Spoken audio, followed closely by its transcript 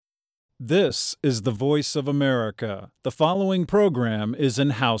This is the voice of America. The following program is in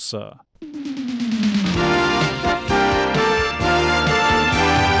Hausa.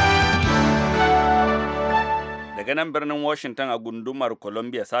 Daga nan birnin Washington a gundumar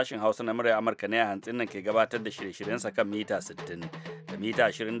Columbia sashen Hausa na murya Amurka ne a hantsin nan ke gabatar da shirye-shiryensa kan mita 60 da mita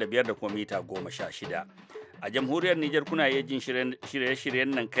 25 da kuma mita 16. A jamhuriyar Nijar kuna iya jin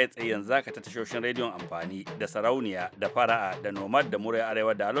shirye-shiryen nan kai tsaye yanzu zaka ta tashoshin rediyon amfani da sarauniya da fara'a da nomad da murya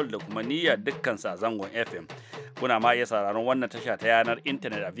arewa da alol da kuma niyyar dukkan sa zangon FM. Kuna ma iya sauraron wannan tasha ta yanar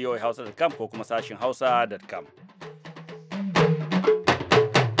intanet a voahausa.com ko kuma sashin hausa.com.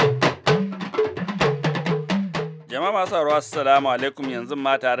 Jama'a masu sauraro assalamu alaikum, yanzu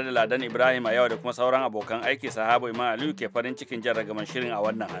ma tare da Ladan Ibrahim a yau da kuma sauran abokan aiki sahabo Imam Aliyu ke farin cikin jan ragaman shirin a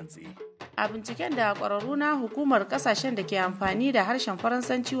wannan hantsi. A binciken da ƙwararru na hukumar ƙasashen da ke amfani da harshen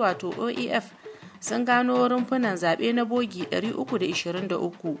Faransanci wato OEF sun gano rumfunan zaɓe na bogi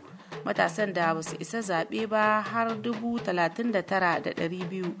 323, matasan da ba su isa zaɓe ba har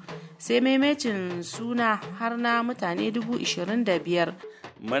 39,200, sai maimacin suna har na mutane 25,000.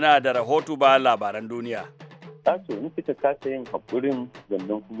 Muna da rahoto ba labaran duniya. Taso in kika kasa yin haƙurin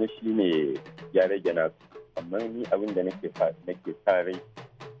wannan kuma shi ne ya rage nasu, amma ni abin da nake sa rai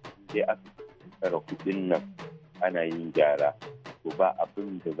sai aka tsara kuɗin nan ana yin gyara to ba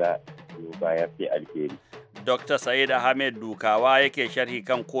abin da za a baya sai alheri. Dr. Sa'id Ahmed Dukawa yake sharhi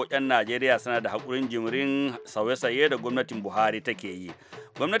kan ko 'yan Najeriya suna da haƙurin jimirin sauye-sauye da gwamnatin Buhari take yi.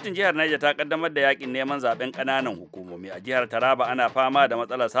 Gwamnatin jihar Niger ta kaddamar da yakin neman zaben ƙananan hukumomi. A jihar Taraba ana fama da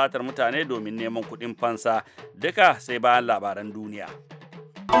matsalar satar mutane domin neman kuɗin fansa. Duka sai bayan labaran duniya.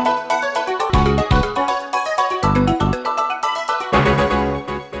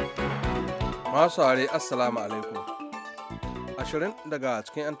 Masu are assalamu alaikum. 20 daga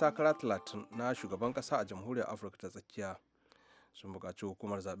cikin 'yan takara 30 na shugaban kasa a jamhuriyar Afirka ta tsakiya sun buƙaci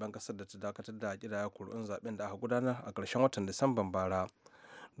hukumar zaben kasar da ta dakatar da kidaya kuri'un zaben da aka gudanar a ƙarshen watan Disamban bara,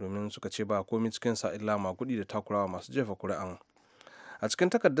 domin suka ce ba komi cikin sa illa magudi da takurawa masu jefa kuri'an. A cikin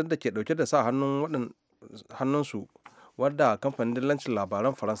takardar da ke dauke da sa hannunsu wadda kamfanin dillancin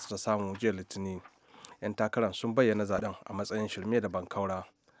labaran Faransa ta samu jiya Litinin, 'yan takarar sun bayyana zaben a matsayin shirme da bankaura.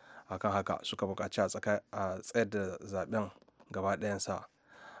 Akan haka suka buƙaci a tsayar da zaben gaba ɗayansa.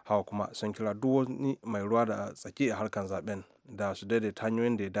 Hawa kuma sun kira duk wani mai ruwa da tsaki a harkar zaben da su daidaita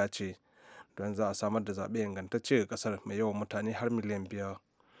hanyoyin da ya dace don za a samar da zaɓe ingantacce ga ƙasar mai yawan mutane har miliyan 5.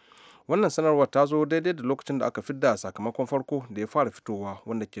 Wannan sanarwar ta zo daidai da lokacin da aka fidda sakamakon farko da ya fara fitowa,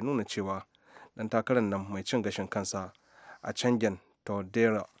 wanda ke nuna cewa ɗan takarar nan mai cin gashin kansa a cangen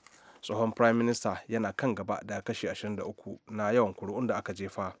Todera, tsohon prime minister, yana kan gaba da kashi 23 na yawan kuri'un da aka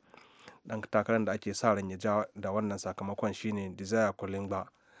jefa. Dan takarar da ake sa ran ya ja da wannan sakamakon shine Desire Kolingba,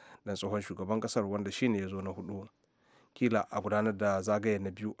 dan tsohon shugaban kasar wanda shine ya zo na 4. Kila a gudanar da zagaye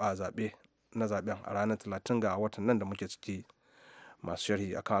na biyu a zaben a ranar 30 ga watan nan da muke ciki. Masu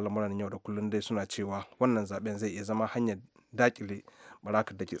sharhi akan al'amuran yau da kullum dai suna cewa wannan zaben zai iya zama hanyar dakile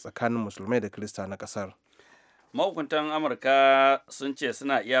barakar da ke tsakanin musulmai da Kirista na kasar. Mahukuntan Amurka sun ce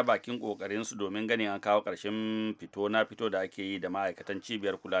suna iya bakin ƙoƙarinsu domin ganin an kawo ƙarshen fito na fito da ake yi da ma'aikatan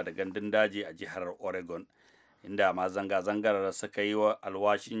cibiyar kula da gandun daji a jihar Oregon, inda ma zanga-zangar suka yi wa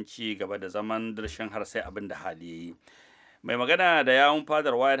alwashin ci gaba da zaman dirshin har sai abin da hali ya yi. Mai magana da yawun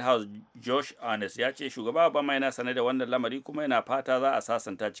fadar White House Josh Earnest ya ce shugaba Obama yana sane da wannan lamari kuma yana fata za a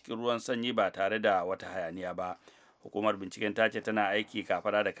sasanta cikin ruwan sanyi ba tare da wata hayaniya ba. Hukumar binciken ta ce tana aiki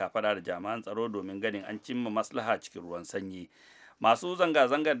kafada da jami'an tsaro domin ganin an cimma maslaha cikin ruwan sanyi. Masu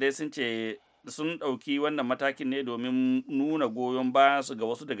zanga-zangar dai sun ce sun ɗauki wannan matakin ne domin nuna goyon bayan su ga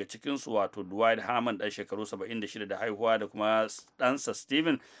wasu daga cikinsu, wato Dwight Hammond ɗan shekaru 76 da haihuwa da kuma ɗansa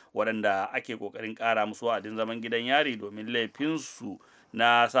Steven, waɗanda ake ƙoƙarin ƙara musu wa'adin zaman gidan yari domin laifinsu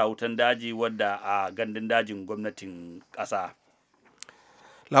na sa wutan daji wadda a gandun dajin gwamnatin ƙasa.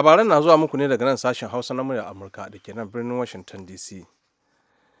 Labaran na zuwa muku ne daga nan sashen Hausa na muryar Amurka da ke nan birnin Washington DC.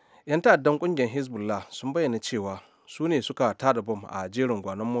 'Yan ta'addan ƙungiyar Hezbollah sun bayyana cewa su ne suka tada bom a jerin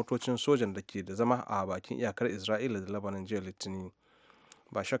gwanon motocin sojan da ke da zama a bakin iyakar Isra'ila da Lebanon jiya Litinin.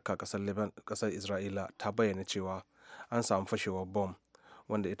 Ba shakka ƙasar Isra'ila ta bayyana cewa an samu fashewar bom,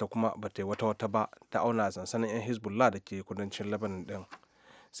 wanda ita kuma ba ta yi wata ba ta auna sansanin 'yan Hezbollah da ke kudancin Lebanon din.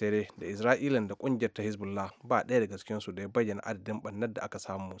 Sai dai da Isra'ilan da kungiyar ta Hezbollah ba ɗaya daga cikinsu da ya bayyana adadin ɓannar da aka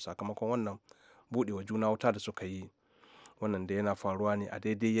samu sakamakon wannan buɗewa juna wuta da suka yi. Wannan da yana faruwa ne a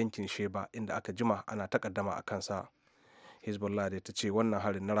daidai yankin Sheba, inda aka jima ana takaddama a kansa. Hezbollah da ta ce wannan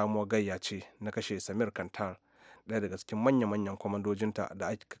harin na ramuwar gayya ce na kashe Samir Kantar, ɗaya daga cikin manya-manyan kwamandojinta da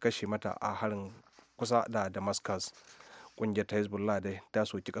aka kashe mata a harin kusa da Damascus. Kungiyar ta Hezbollah dai ta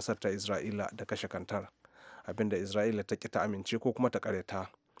soki ƙasar ta Isra'ila da kashe Kantar, abinda Isra'ila ta ƙi ta amince ko kuma ta ƙareta.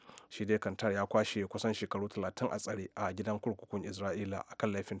 shi dai kantar ya kwashe kusan shekaru 30 a tsare a gidan kurkukun isra'ila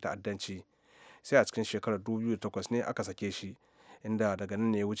akan laifin ta'addanci, sai a cikin shekarar 2008 ne aka sake shi, inda daga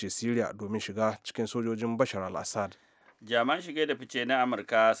nan ne ya wuce Syria domin shiga cikin sojojin Bashar al-Assad. Jami'an shige da fice na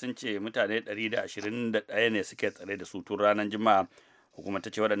Amurka sun ce mutane 121 ne suke tsare da su tun ranar Juma'a. Hukumar ta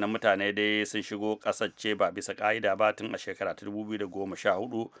ce waɗannan mutane dai sun shigo ƙasar ce ba bisa ƙa'ida ba tun a shekara ta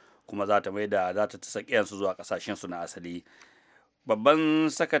 2014, kuma za ta ta sakiyansu zuwa ƙasashensu na asali. Babban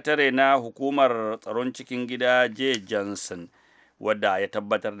sakatare na hukumar tsaron cikin gida Jay Johnson, wadda ya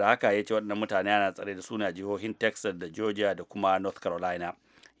tabbatar da haka, ya ce waɗannan mutane ana tsare da suna jihohin Texas da Georgia da kuma North Carolina.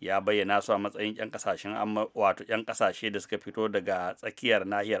 Ya bayyana su a matsayin 'yan ƙasashe da suka fito daga tsakiyar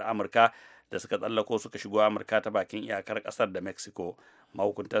nahiyar Amurka da suka tsallako suka shigo Amurka ta bakin iyakar ƙasar da Mexico.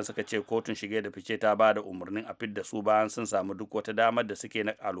 Mahukuntan suka ce kotun shige da fice ta ba da umarnin a fidda su bayan sun samu duk wata damar da suke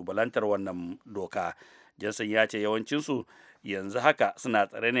na ƙalubalantar wannan doka. Johnson ya ce yawancinsu yanzu haka suna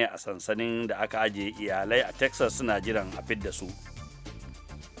tsare ne a sansanin da aka ajiye iyalai a Texas suna jiran a fidda su.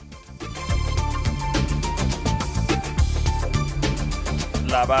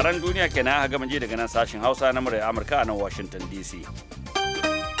 Labaran duniya kenan aka gama ji daga nan sashen Hausa na muryar Amurka a nan Washington DC.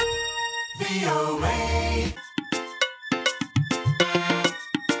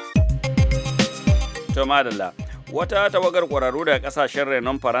 To madalla, wata tawagar ƙwararru daga ƙasashen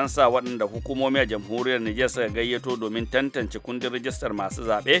renon Faransa waɗanda hukumomi a jamhuriyar Nijar suka gayyato domin tantance kundin rijistar masu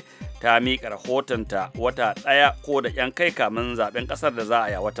zaɓe ta miƙa rahotonta wata ɗaya ko da 'yan kai kamin zaɓen ƙasar da za a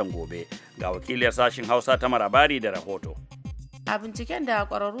yi a watan gobe. Ga wakiliyar sashen Hausa ta Marabari da rahoto. A binciken da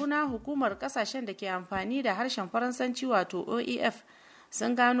ƙwararru na hukumar ƙasashen da ke amfani da harshen Faransanci wato OEF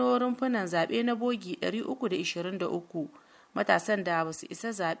sun gano rumfunan zaɓe na bogi 323, matasan da ba su isa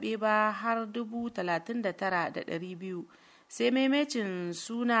zaɓe ba har 39,200, sai maimacin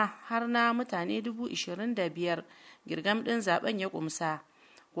suna har na mutane 25,000 girgam ɗin zaɓen ya ƙumsa.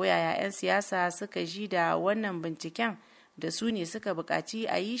 Ko yaya 'yan siyasa suka ji da wannan binciken da su ne suka buƙaci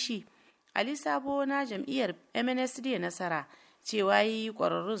a yi shi? Ali Sabo na jam'iyyar MNSD Nasara cewa yi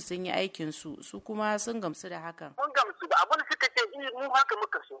ƙwararrun sun yi aikinsu, su kuma sun gamsu da hakan. Mun gamsu da abin suka ce mu haka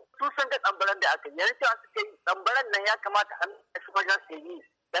muka so. Su san da tsambaran da aka yi. Yanzu cewa suka yi tsambaran nan ya kamata a shi wajen su yi.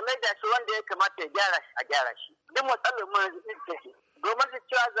 Da mai da shi wanda ya kamata ya gyara shi a gyara shi. Duk matsalar mu yanzu ɗin ce. Domin su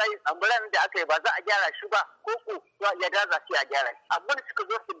cewa za yi tsambaran da aka yi ba za a gyara shi ba ko ya daza shi a gyara shi. Abin da suka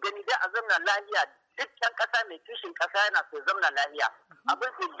zo su gani da a zamna lafiya. Duk ɗan ƙasa mai kishin ƙasa yana so zamna lafiya. Abin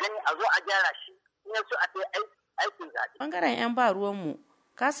su gani a zo a gyara shi. In so a kai aikin zaɓe. Bangaren 'yan ba ruwanmu,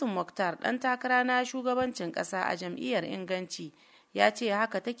 Kasim Mokhtar ɗan takara na shugabancin ƙasa a jam'iyyar Inganci ya ce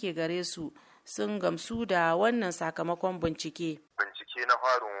haka take gare su, sun gamsu da wannan sakamakon bincike. Bincike na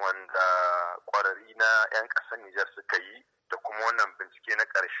farin wanda ƙwararri na 'yan ƙasar Nijar suka yi da kuma wannan bincike na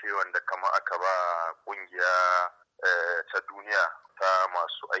ƙarshe wanda kama aka ba ƙungiya ta duniya ta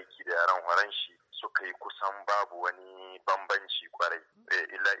masu aiki da yaren faranshi suka yi kusan babu wani bambanci kwarai.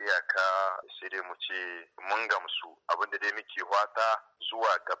 Illa iyaka sai dai mu ce mun gamsu, abinda dai muke wata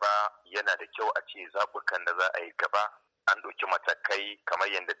zuwa gaba yana da kyau a ce zaɓukan da za a yi gaba an ɗauki matakai kamar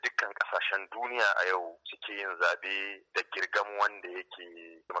yadda dukkan ƙasashen duniya a yau suke yin zaɓe da girgam wanda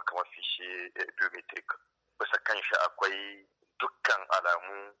yake makamar fishe biometric. Bisa kan shi akwai dukkan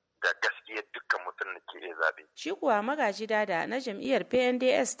alamu da gaskiyar dukkan mutum da ke zaɓe. Shi kuwa magaji dada na jam'iyyar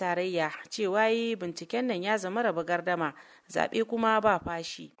PNDS tarayya cewa yi binciken nan ya zama raba gardama, zaɓe kuma ba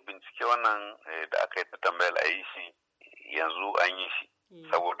fashi. Bincike wannan da aka yi ta tambayar a yi shi yanzu an yi shi.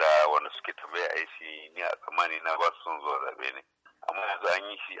 Saboda wanda suke tambaya a yi shi ni a tsammani na ba su son zuwa zaɓe ne. Amma yanzu an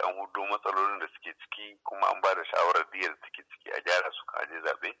yi shi an hudo matsalolin da suke ciki kuma an ba da shawarar diyar da suke ciki a gyara su kan je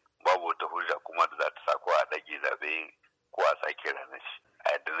zaɓe. Babu wata hujja kuma da za ta sa ko a ɗage zaɓe ko a sake ranar shi.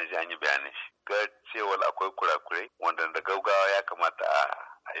 A yadda na ji an yi bayanin shi. Ga cewa akwai kurakurai wanda da gaugawa ya kamata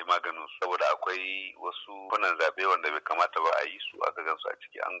a yi maganin su. Saboda akwai wasu kunan zaɓe wanda bai kamata ba a yi su aka gan su a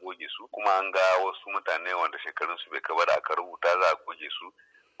ciki an goge su. Kuma an ga wasu mutane wanda shekarun su bai kaba da aka rubuta za a goge su.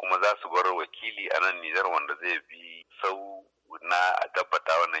 Kuma za su bar wakili a nan Nijar wanda zai bi sau na a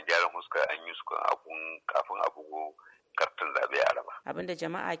tabbata wannan gyaran huska an yi su kafin a bugo kartin zaɓe a raba. Abinda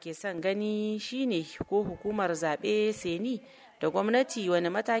jama'a ke son gani shine ko hukumar zaɓe seni da gwamnati wani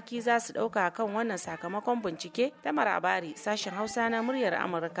mataki za su ɗauka kan wannan sakamakon bincike. Ta Marabari, sashen Hausa na muryar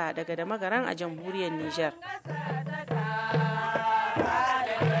Amurka daga da magaran a jamhuriyar Nijar.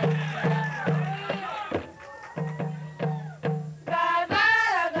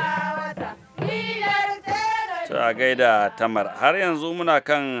 A gaida Tamar, har yanzu muna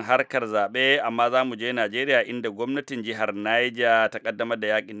kan harkar zaɓe amma za mu je Najeriya inda gwamnatin jihar Niger ta kaddamar da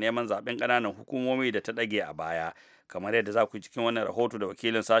yakin neman zaɓen ƙananan hukumomi da ta ɗage a baya, kamar yadda za ku cikin wannan rahoto da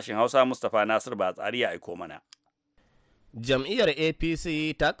wakilin sashen Hausa Mustapha Nasir Batsari ya aiko mana. Jam'iyyar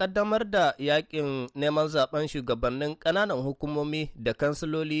APC ta kaddamar da yakin neman zaben shugabannin ƙananan hukumomi da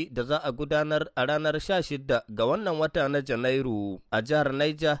kansiloli da za a gudanar a ranar 16 ga wannan wata na Janairu a jihar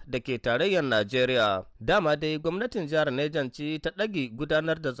Niger da ke tarayyar Najeriya. Dama dai gwamnatin jihar Niger ce ta ɗage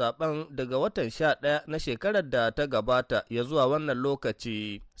gudanar da zaben daga watan 11 na shekarar da ta gabata ya zuwa wannan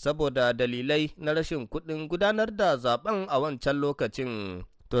lokaci, saboda dalilai na rashin kuɗin gudanar da zaben a wancan lokacin.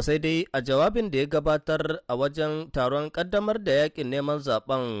 To sai dai a jawabin da ya gabatar a wajen taron kaddamar da yakin neman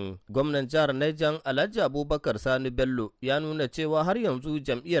zaben, gwamnan jihar Niger Alhaji Abubakar Sani Bello ya nuna cewa har yanzu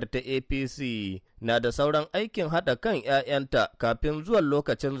jam'iyyar ta APC na da sauran aikin haɗa kan 'ya'yanta kafin zuwan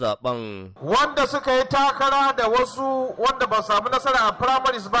lokacin zaben. Wanda suka yi takara da wasu wanda ba samu nasara a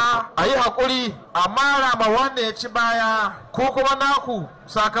primaries ba, a yi haƙuri, amma rama wanda ya ci baya ko kuma naku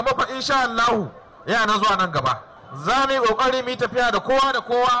sakamakon insha Allahu yana zuwa nan gaba. Za mu yi ƙoƙari mu yi tafiya da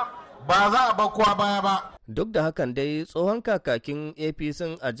kowa ba za a bar kowa baya ba. Duk da hakan dai tsohon kakakin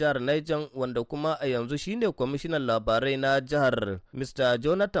APC a jihar Niger wanda kuma a yanzu shine kwamishinan labarai na jihar Mr.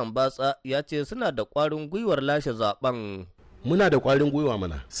 Jonathan Batsa ya ce suna da ƙwarin gwiwar lashe zaben. Muna da ƙwarin gwiwa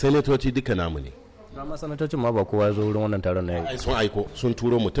mana, sanatoci duka namu ne. Amma sanatocin ma ba kowa ya zo wurin wannan taron na yau. Sun aiko, sun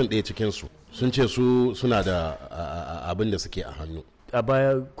turo mutum ɗaya cikinsu, sun ce su suna da abin da suke a hannu. A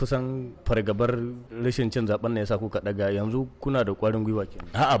baya kusan fargabar rashin cin zaben ne yasa kuka daga, yanzu kuna da kwarin gwiwa kenan.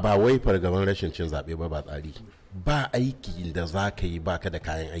 A'a ba wai fargabar rashin cin zabe ba tsari. Ba aiki da za ka yi baka da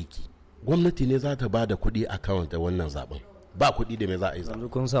kayan aiki. Gwamnati ne za ta ba da kuɗi account da wannan zaben. Ba kuɗi da me za a yi zaben. Yanzu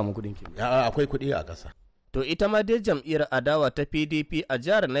kun samu kuɗin kenan. A'a akwai kuɗi a ƙasa. To ita ma dai jam'iyyar adawa ta PDP a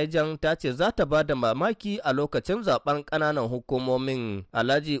jihar Niger ta ce za ta ba da mamaki a lokacin zaben ƙananan hukumomin.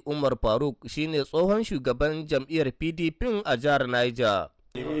 Alhaji Umar Faruk shine tsohon shugaban jam'iyyar PDP a jihar Niger.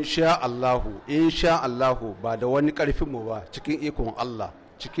 Insha Allahu ba da wani ƙarfin mu ba, cikin ikon Allah,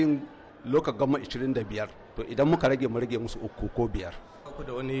 cikin lokacin gama 25. To idan muka rage mu rage musu 3 ko 5. Ku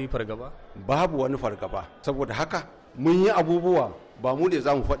da wani fargaba? Babu wani fargaba. Saboda haka mun yi abubuwa ba mu ne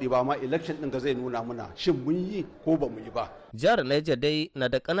za mu faɗi ba, amma election ɗin ga zai nuna muna shin mun yi ko ba mu yi ba. Jihar Niger dai na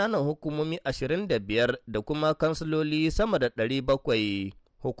da ƙananan hukumomi 25 da kuma kansiloli sama da 700.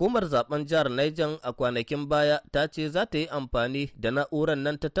 Hukumar zaben jihar Niger a kwanakin baya ta ce za ta yi amfani da na'urar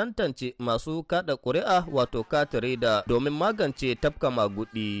nan ta tantance masu kada ƙuri'a wato katireda domin magance tafka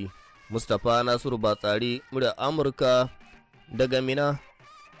magudi. Mustapha Nasiru Batsari, murya Amurka daga Mina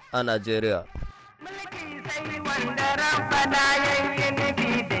a Najeriya. Wanda rabbana yayi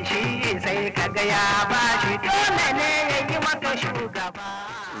nufi da shi sai kaga ya bashi, dole ne yayi maka shugaba.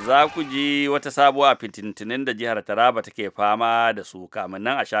 Za ku ji wata sabuwa fitintinin da jihar Taraba take fama da su, kamin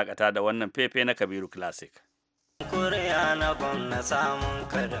nan a shakata da wannan fefe na Kabiru Classic. Kuriya na gwamna samun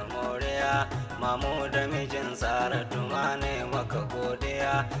ka da moriya, mamu da mijin tsara tuma ne maka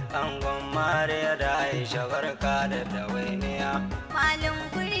godiya, angon mariya da aisha barka da dawainiya. Malin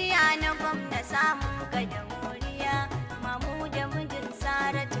kuriya na gwamna samun ka da moriya, mamu da mijin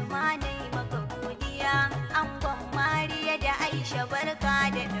tsara tuma ne maka godiya, angon mariya da aisha barka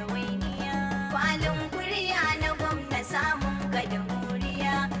da dawainiya. Malin kuriya na gwamna samun ka da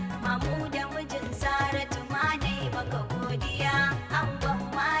moriya, mamu da mijin tsara tuma ne maka godiya, angon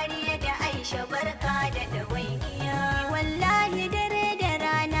mariya da aisha barka da dawainiya. Wallahi dare da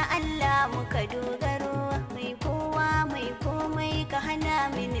rana Allah muka dogaro, mai kowa mai komai ka hana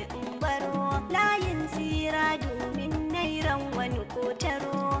mini in baro, layin tsira domin nairan wani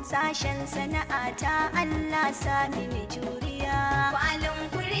kotaro, sashen sana'ata Allah sa mini juriya. Kwalin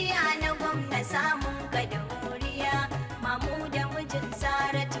kuriya na gwamna samun ka da moriya, mamu da mijin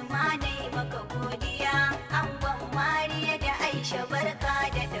Saratu ma dai maka godiya, angon mariya da aisha barka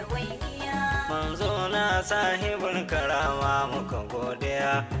da dawainiya. Manzo na sahibin karama muka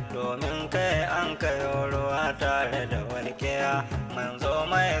godiya, domin kai an kayo ruwa tare da walkiya, manzo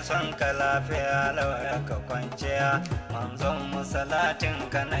mai son ka lafiya lauya ka kwanciya, manzon musalatin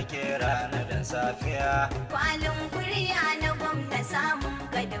ka na rana da safiya. Kwalin kuriya na gwamna samun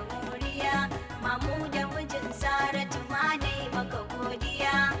ka da moriya, mamu da mijin Saratu ma dai maka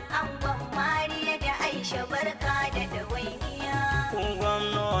godiya, angon mariya da aisha barka da dawainiya. Kun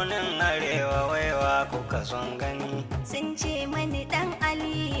gwamnonin arewa waiwa kuka son gani, sun ce mani dan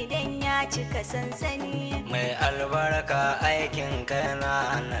Ali dan ya cika sansani, mai albarka aikin kai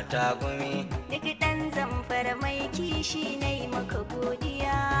na tagumi, duk dan zamfara mai kishi ne maka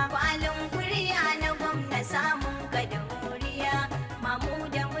godiya. Kwalin kuriya na gwamna samun ka da moriya, mamu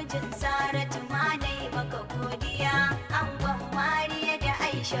da mijin Saratu ma dai maka godiya, angon mariya da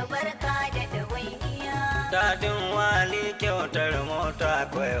aisha barka da dawainiya. Dadin wali kyautar mota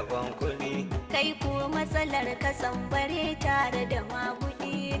kwai kuɗi, kai ko matsalar kasan bare tare da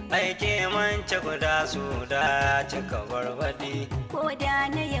magudi. Aike mance guda su da cika barbaɗi. Ko da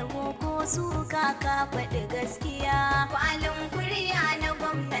na yabo ko suka ka faɗi gaskiya. Kwalin kuriya na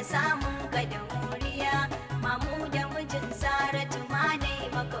gwamna samun ka da moriya. Mamu da mijin Saratu ma nai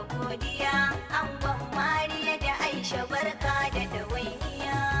maka godiya. Angon Mariya da Aisha barka da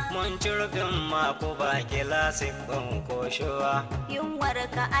dawainiya. Mun ci rufin mako ba kilasik ban koshewa. Yunwar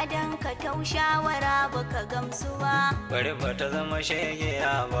ka adan ka taushawara baka gamsuwa. Bari ba ta zama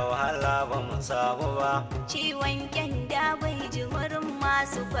shegiya ba wahala ba mu samu ba. Ciwon kyanda bai ji wurin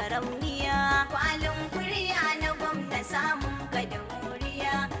masu faramniya. Kwalin kuriya na gwamna samun ka da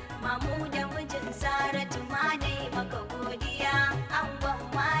moriya. Mamu da mijin Saratu ma nai maka godiya. Angon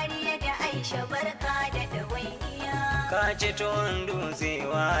Mariya da Aisha barka da dawainiya. Ka ci tuwon dutse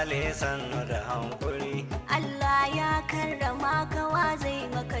wale sannu da hankuri. Allah ya karrama kawa zai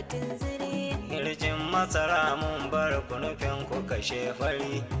maka tunziri. Hirjin masara mun bar kunufin ku kashe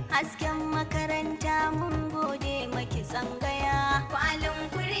fari. Hasken makaranta mun gode maki tsangaya. Kwalin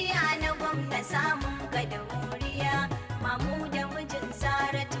kuriya na gwamna samun ka da moriya. Mamu da mijin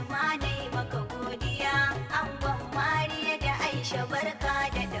Saratu ma nai maka godiya. Angon Mariya da Aisha barka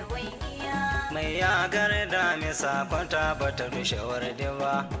da dawainiya. Mai ya garda misa kwata bata rushewar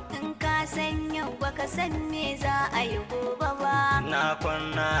ba. In ka san yau baka san me za a yi gobe ba. Na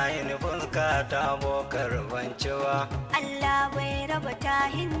kunna yin fuska ta bokar bancewa. Allah bai raba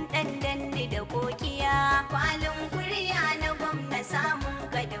tahin dandanni da kokiya. Kwalin kuriya na gwamna samun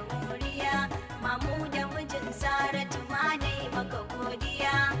ka da moriya. Mamu da mijin Saratu ma nai maka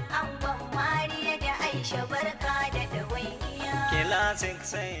godiya. Angon Mariya da Aisha barka da dawainiya. Classic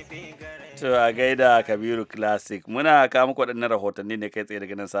sai fi gare. To a gaida Kabiru Classic muna kawo muku waɗannan rahotanni ne kai tsaye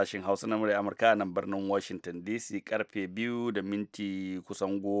daga nan sashen Hausa na murya Amurka a nan birnin Washington DC karfe 2 da minti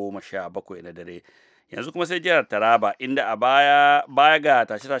kusan 17 na dare. Yanzu kuma sai jihar Taraba inda a baya ga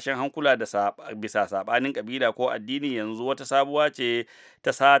tashe-tashen hankula da bisa sabanin kabila ko addini yanzu wata sabuwa ce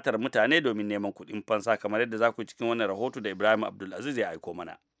ta satar mutane domin neman kuɗin fansa kamar yadda za ku cikin wannan rahoto da Ibrahim Abdulaziz ya aiko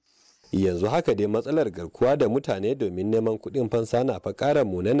mana. Yanzu haka dai matsalar garkuwa da mutane domin neman kuɗin fansa na fa ƙara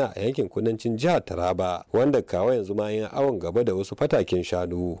munana a yankin kudancin jihar Taraba wanda kawo yanzu ma yin awon gaba da wasu fataken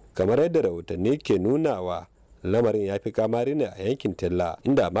shanu kamar yadda rahotanni ke nunawa. Lamarin ya fi kamari ne a yankin Tella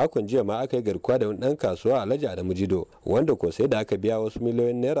inda makon jiya ma aka yi garkuwa da wani ɗan kasuwa Alhaji Adamu Jido wanda ko sai da aka biya wasu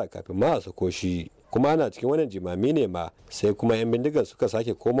miliyoyin naira kafin ma a sako shi. Kuma ana cikin wannan jimami ne ma sai kuma 'yan bindigar suka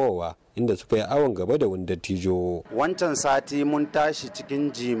sake komowa inda suka yi awon gaba da wani dattijo. Wancan sati mun tashi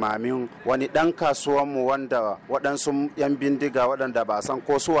cikin jimamin wani ɗan kasuwanmu wanda waɗansu 'yan bindiga waɗanda ba san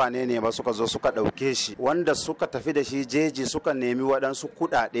ko su wane ne ba suka zo suka ɗauke shi wanda suka tafi da shi jeji suka nemi waɗansu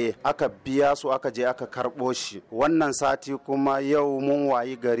kuɗaɗe aka biya su aka je aka karɓo shi. Wannan sati kuma yau mun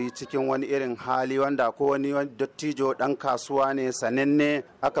wayi gari cikin wani irin hali wanda ko wani dattijo ɗan kasuwa ne sananne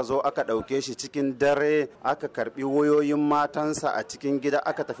aka zo aka ɗauke shi cikin dare aka karɓi wayoyin matansa a cikin gida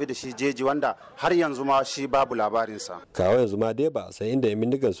aka tafi da shi jeji wanda har yanzu ma shi babu labarinsa. Kawo yanzu ma dai ba a san inda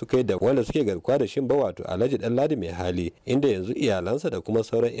bindigan suka yi da wanda suke garkuwa da shin ba wato Alhaji Ɗanladi mai hali inda yanzu iyalansa da kuma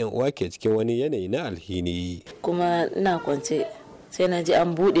sauran 'yan uwa ke cikin wani yanayi na alhini. Kuma ina kwance sai na ji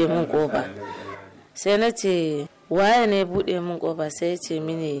an buɗe min kofa sai na ce waye ne buɗe min kofa sai ya ce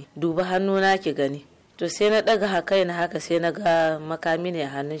mini duba hannuna ki gani. To sai na daga kai na haka sai na ga makami ne a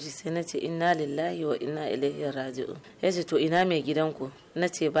hannun shi sai na ce inna lillahi wa inna ilaihi raji'un. Ya ce to ina mai gidanku? Na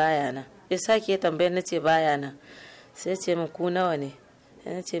ce baya na. Ya sake tambayar na ce baya na. Sai ce min ku nawa ne?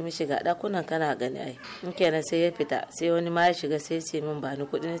 Na ce mishi ga dakunan kana gani ai. In kenan sai ya fita sai wani ma ya shiga sai ce min ba ni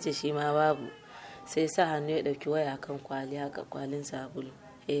kuɗi na ce shi ma babu. Sai sa hannu ya ɗauki waya kan kwali haka kwalin sabulu.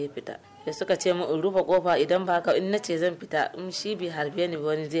 Ya fita. Ya suka ce min in rufe kofa idan ba haka in na ce zan fita in shi bai harbe ni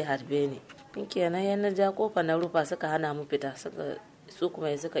wani zai harbe ni. Kenan yana ja kofa na rufa suka hana mu fita su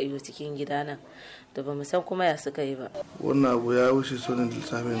kuma suka iyo cikin gida nan da ba mu san kuma ya suka yi ba. Wannan abu ya wuce sonin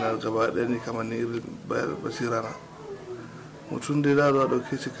lissafi na gaba ɗaya ne kamar ni basira na mutum da ya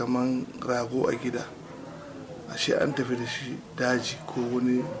dauke shi kamar rago a gida ashe an tafi da shi daji ko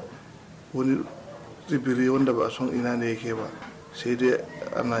wani tsibiri wanda ba a son ina ne yake ba sai dai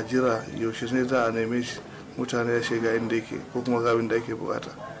a Najeriya yaushe ne za a neme shi mutane ya shiga inda yake ko kuma gabin da ake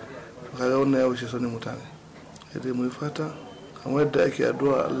bukata. Kaga wannan ya wuce sanin mutane sai mu yi fata kamar yadda ake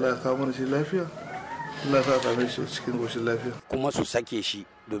addu'a Allah ya kawo mana shi lafiya Allah ya sa same shi cikin goshin lafiya kuma su sake shi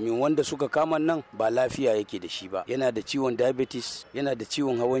domin wanda suka kama nan ba lafiya yake da shi ba yana da ciwon diabetes yana da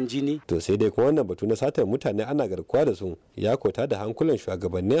ciwon hawan jini. To sai dai kuma wannan batu na satar mutane ana garkuwa da su ya kota da hankulan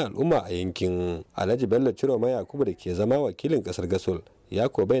shugabannin al'umma a yankin. Alhaji Bello Ciroma Yakubu da ke zama wakilin kasar Gasol ya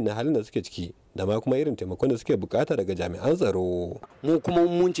ko bayyana halin da suke ciki da ma kuma irin taimakon da suke bukata daga jami'an tsaro. Mu kuma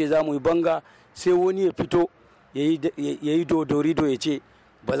mun ce za mu yi banga sai wani ya fito ya yi dodorido ya ce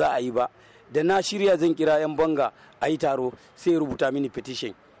ba za a yi ba. Da na shirya zan kira 'yan banga a yi taro sai ya rubuta mini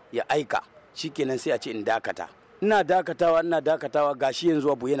petition ya aika, shikenan sai a ce in dakata. Ina dakatawa gashi yanzu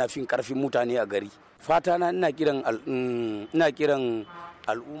abu yana fin karfin mutane a gari. Fata na ina kiran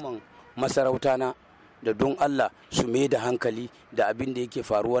al'umman masarauta na da don Allah su mai da hankali da abin da yake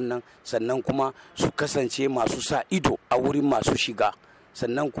faruwan nan, sannan kuma su kasance masu sa ido a wurin masu shiga,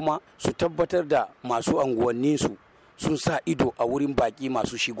 sannan kuma su tabbatar da masu anguwanninsu sun sa ido a wurin baki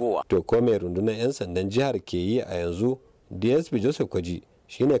masu shigowa. To ko mai rundunar 'yan sandan jihar ke yi a yanzu? DSP Joseph Kwaji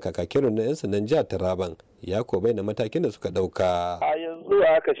shine kakakin rundunar 'yan sandan jihar Taraban, ya ko bai na matakin da suka dauka. A yanzu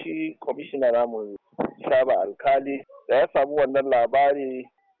haka shi kwamishina namu Shaba Alkali da ya samu wannan labari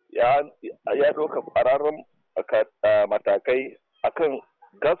ya ɗauka ƙwararrun matakai akan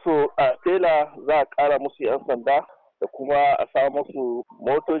gaso a tela za a ƙara musu 'yan sanda da kuma a samu musu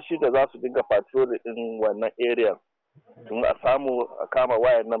motoci da za su dinga patrol din wannan area don a samu a kama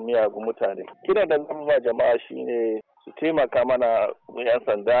wayannan miyagun mutane. Kiran da zama ba jama'a shine su taimaka mana 'yan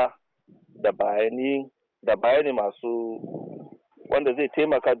sanda da bayani masu wanda zai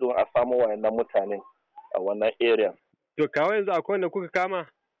taimaka don a samu wayannan mutane a wannan area. To kawai yanzu akwai wanda kuka kama?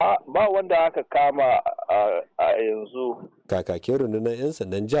 Ba wanda aka kama a yanzu. Kakakin rundunar 'yan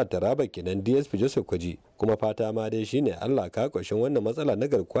sandan jihar Taraba kenan DSP Joseph Kwaji, kuma fata ma dai shine Allah ka kwashin wannan matsala na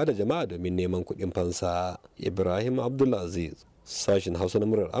garkuwa da jama'a domin neman kuɗin fansa. Ibrahim Abdulaziz, sashin Hausa na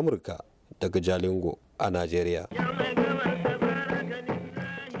murar Amurka daga Jalingo a Najeriya.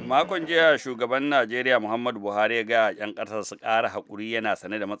 Makon jiya shugaban Najeriya Muhammadu Buhari ya ga 'yan ƙasar su ƙara haƙuri yana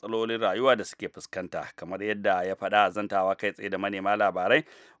sane da matsalolin rayuwa da suke fuskanta, kamar yadda ya faɗa a zantawa kai tsaye da manema labarai.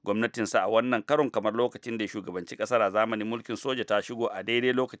 Gwamnatinsa a wannan karon, kamar lokacin da shugabanci ƙasar a zamanin mulkin soja, ta shigo a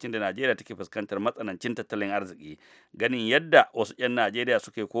daidai lokacin da Najeriya take fuskantar matsanancin tattalin arziki. Ganin yadda wasu 'yan Najeriya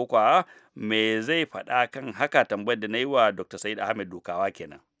suke kokawa, me zai faɗa kan haka? Tambayar da na yi wa Dr. Said Ahmed Dukawa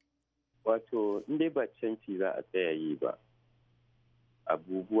kenan. Wato, in dai ba canci za a tsaya yi ba,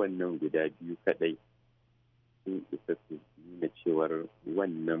 abubuwan nan guda biyu kadai sun isa su nuna cewar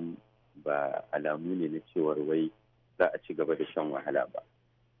wannan ba alamu ne na cewar wai za a ci gaba da shan wahala ba.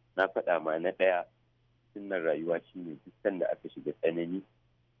 Na faɗa ma na ɗaya, sunnan rayuwa shine duk sanda aka shiga tsanani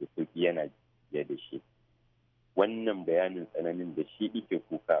da sauki yana biye da shi. Wannan bayanin tsananin da shi ike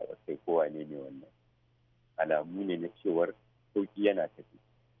kuka a sai kowa ne wannan alamu ne na cewar sauki yana tafi,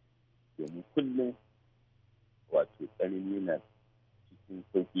 domin kullum wato tsanani na cikin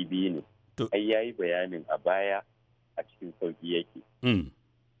sauki biyu ne. Ai yayi bayanin a baya a cikin sauki yake.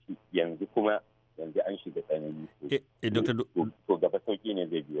 Yanzu an shiga tsanani. To gaba sauki ne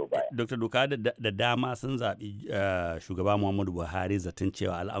zai biyo baya. Dr. Duka da dama sun zaɓi shugaba Muhammadu Buhari zaton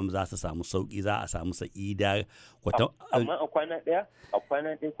cewa al'am za su samu sauki, za a samu sa'ida. Amma a kwana ɗaya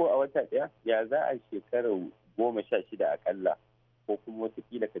ko a wata ɗaya ya za a shekarar 16 akalla, ko kuma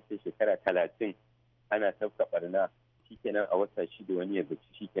watakila ka ce shekara 30 ana tafka barna, shikenan a wata 6 wani ya zaci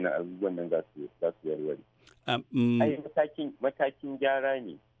shikenan abubuwan nan za su warware. Ai matakin gyara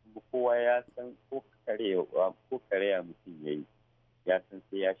ne, kowa ya san ko kareya mutum ya yi, ya san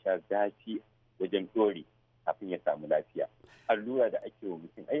sai ya sha zafi wajen dore kafin ya samu lafiya. Allura da ake wa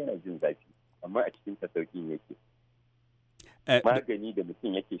mutum ai yana jin zafi, amma a cikin sauƙin yake. Magani da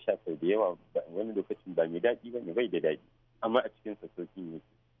mutum yake sha sau da yawa wani lokacin ba mai daɗi ba ne, bai da daɗi, amma a cikin sauƙin yake.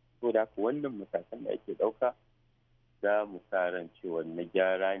 So da haka wannan matakan da ake ɗauka za mu sa ran cewa na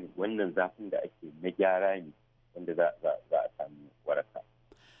gyara ne, wannan zafin da ake na gyara ne wanda za a samu waraka.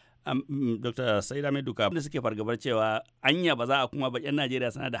 Dr. Said Ahmed Duka, da suke fargabar cewa anya ba za a kuma ba 'yan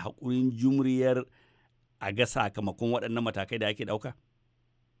Najeriya suna da haƙurin jumriyar a ga sakamakon waɗannan matakai da ake ɗauka?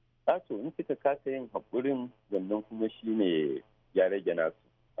 To in suka kasa yin haƙurin, wannan kuma shi ne ya rage nasu.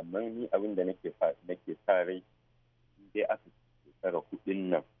 Amma ni abin da nake sa rai, dai aka shekara hudun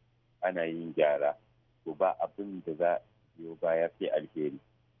nan ana yin gyara, to ba abin da za a biyo baya sai alheri.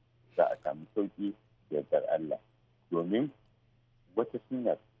 Za a samu sauƙi da yardar Allah. Domin wata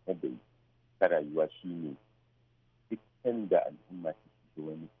sunna ta rayuwa shi ne dukkan da al'umma ta da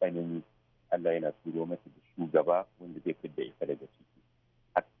wani tsanani, Allah yana turo mata da shugaba wanda zai fidda ita daga ciki.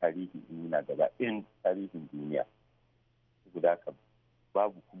 Har tarihi yana gaba irin tarihin duniya. Saboda haka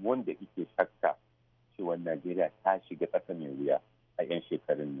babu kuma wanda yake shakka cewa Najeriya ta shiga ƙasa mai wuya a 'yan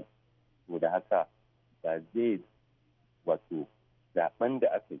shekarun nan. Saboda haka ba zai wato zaben da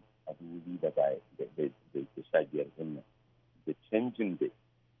aka yi a 2015 din nan da canjin da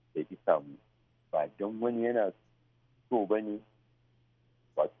ya samu ba don wani yana so ba ne,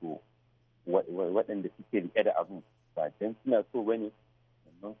 wato waɗanda suke rike da abin ba don suna so ba ne,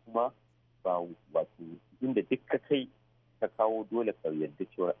 sannan kuma ba wato inda duk ka kai ka kawo dole ka yarda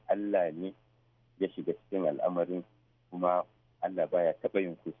cewa Allah ne ya shiga cikin al'amarin, kuma Allah baya taɓa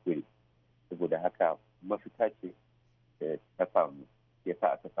yin kuskure. Saboda haka mafita ce ta samu, ya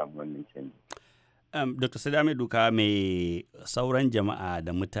sa aka samu wannan canji. Dr. Sadame Duka, mai sauran jama'a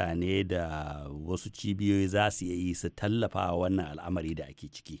da mutane da wasu cibiyoyi za su yi su tallafa wannan al'amari da ake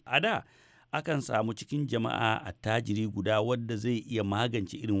ciki. A da akan samu cikin jama'a attajiri guda wadda zai iya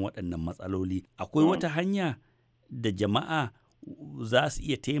magance irin waɗannan matsaloli. Akwai wata hanya da jama'a za su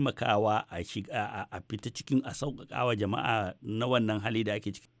iya taimakawa a fita cikin, a sauƙaƙawa jama'a na wannan hali da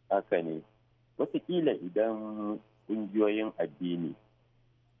ake ciki? Haka ne. Wataƙila idan ƙungiyoyin addini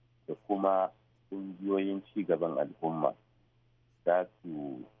da kuma ƙungiyoyin cigaban al'umma za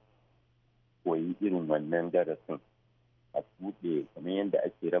su koyi irin wannan darasin, a buɗe kamar yadda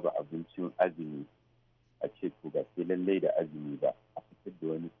ake raba abincin azumi, a ce to ba sai lallai da azumi ba, a fitar da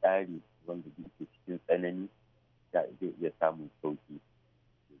wani tsari wanda ke cikin tsanani zai iya samun sauki,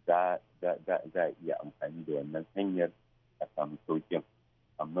 za a iya amfani da wannan hanyar a samu saukin.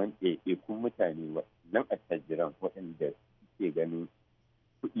 Amma ɗaiɗaikun mutane nan attajiran waɗanda suke ganin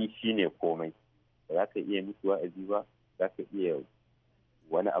kuɗi shine komai, ba za ka iya musu wa'azi ba, za ka iya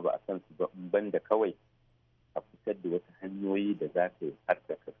wani abu a kansu ba, in banda kawai a fitar da wasu hanyoyi da za ka yi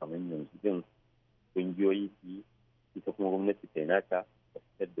harkaka kamar yanzu din ƙungiyoyi su yi, ita kuma gwamnati ta nata, a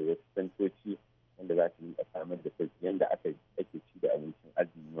fitar da wasu santoci wanda za su yi samar da sauki yadda ake ci da abincin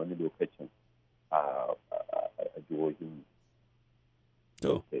azumi wani lokacin a jihohin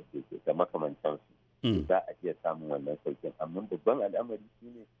da makamantansu. Za a iya samun wannan saukin, amma babban al'amari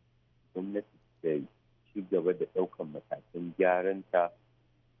shine gwamnati ta ci gaba da ɗaukan matakan gyaranta,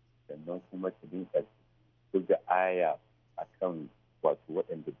 sannan kuma ta dinka buga aya akan wato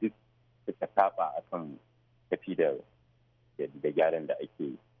waɗanda duk suka saba akan tafi da gyaran da ake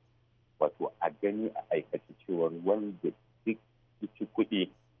yi. Wato a gani a aikace cewar wanda duk ci kuɗi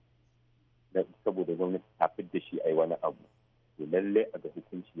saboda gwamnati ta fi da shi a yi wani abu, to lallai a ga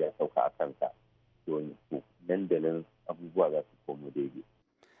hukunci ya sauka a kansa, to nan da nan abubuwa za su komo daidai.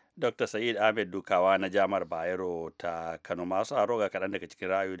 Dr. Sa'id Ahmed Dukawa na Jami'ar Bayero ta Kano. Masu aro ga kaɗan daga cikin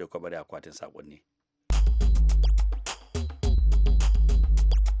ra'ayoyi da kuma bari akwatin saƙonni.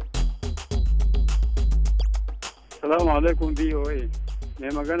 Salamu alaikum BOA. Mai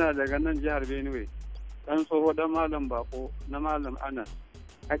magana daga nan jihar Benue. Ɗan tsoho ɗan Malam Bako na Malam Anas.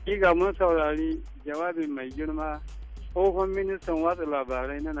 Hakika mun saurari jawabin mai girma tsohon ministan watsa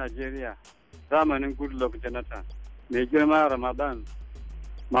labarai na Najeriya zamanin Goodluck Jonathan, mai girma Ramadan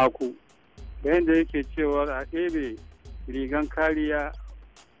Maku, da yadda yake cewa a ɗebe rigan kariya,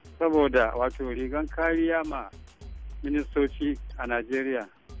 saboda wato rigan kariya ma ministoci a Najeriya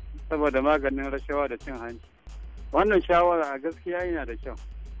saboda maganin rashawa da cin hanci. Wannan shawara a gaskiya yana da kyau.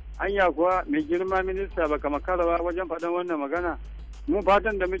 Anya kuwa mai girma minista baka makara ba wajen faɗan wannan magana. Mu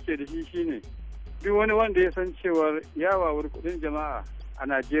fatan da muke da shi shine duk wani wanda ya san cewar ya wawuri kuɗin jama'a a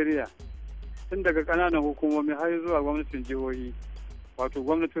Najeriya, tun daga ƙananan hukumomi har zuwa gwamnatin jihohi, wato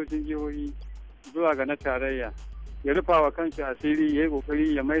gwamnatocin jihohi zuwa ga na tarayya, ya rufa wa kanshi asiri, ya yi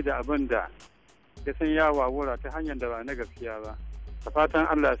ƙoƙari ya mai da abin da ya san ya wawura ta hanyar da ba na gaskiya ba. Da fatan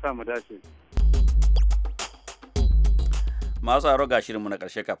Allah ya sa mu dace. Masu aro ga shirinmu na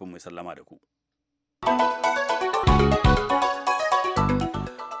ƙarshe kafin mu sallama da ku.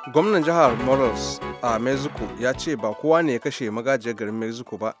 Gwamnan jihar Morales a Mexico ya ce ba kowa ne ya kashe magajiyar garin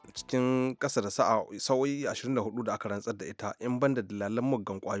Mexico ba cikin ƙasa da sa'o'i 24 da aka rantsar da ita, in banda dalalan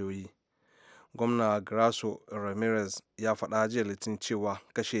muggan kwayoyi. Gwamna Grasso Ramirez ya faɗa jiya Litinin cewa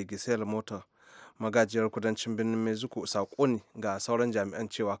kashe Giselle Mota, magajiyar kudancin birnin Mexico, saƙo ne ga sauran jami'an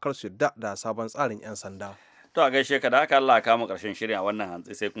cewa kar su yarda da sabon tsarin 'yan sanda. To a gaishe ka da aka Allah ka mu karshen shirin a wannan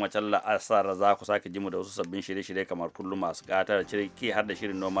hantsi, sai kuma can la'asar za ku sake ji mu da wasu sabbin shirye-shirye kamar kullum masu gata da cirki har da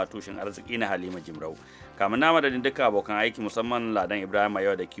shirin noma tushen arziki na Halima Jimrau. Kamun na madadin dukkan abokan aiki musamman Ladan Ibrahim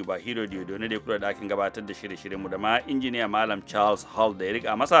yau da Cuba Hero Diodo ne da kula da akin gabatar da shirye-shiryen mu da ma injiniya Malam Charles Hall da ya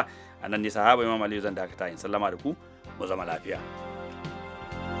rika masa. A nan ne sahaba Imam Aliyu zan dakata in sallama da ku, mu zama lafiya.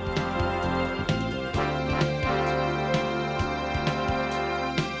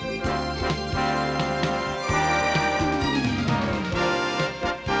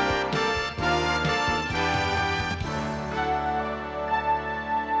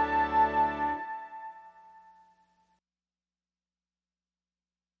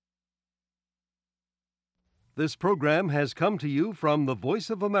 This program has come to you from the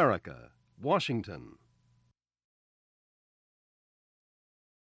Voice of America, Washington.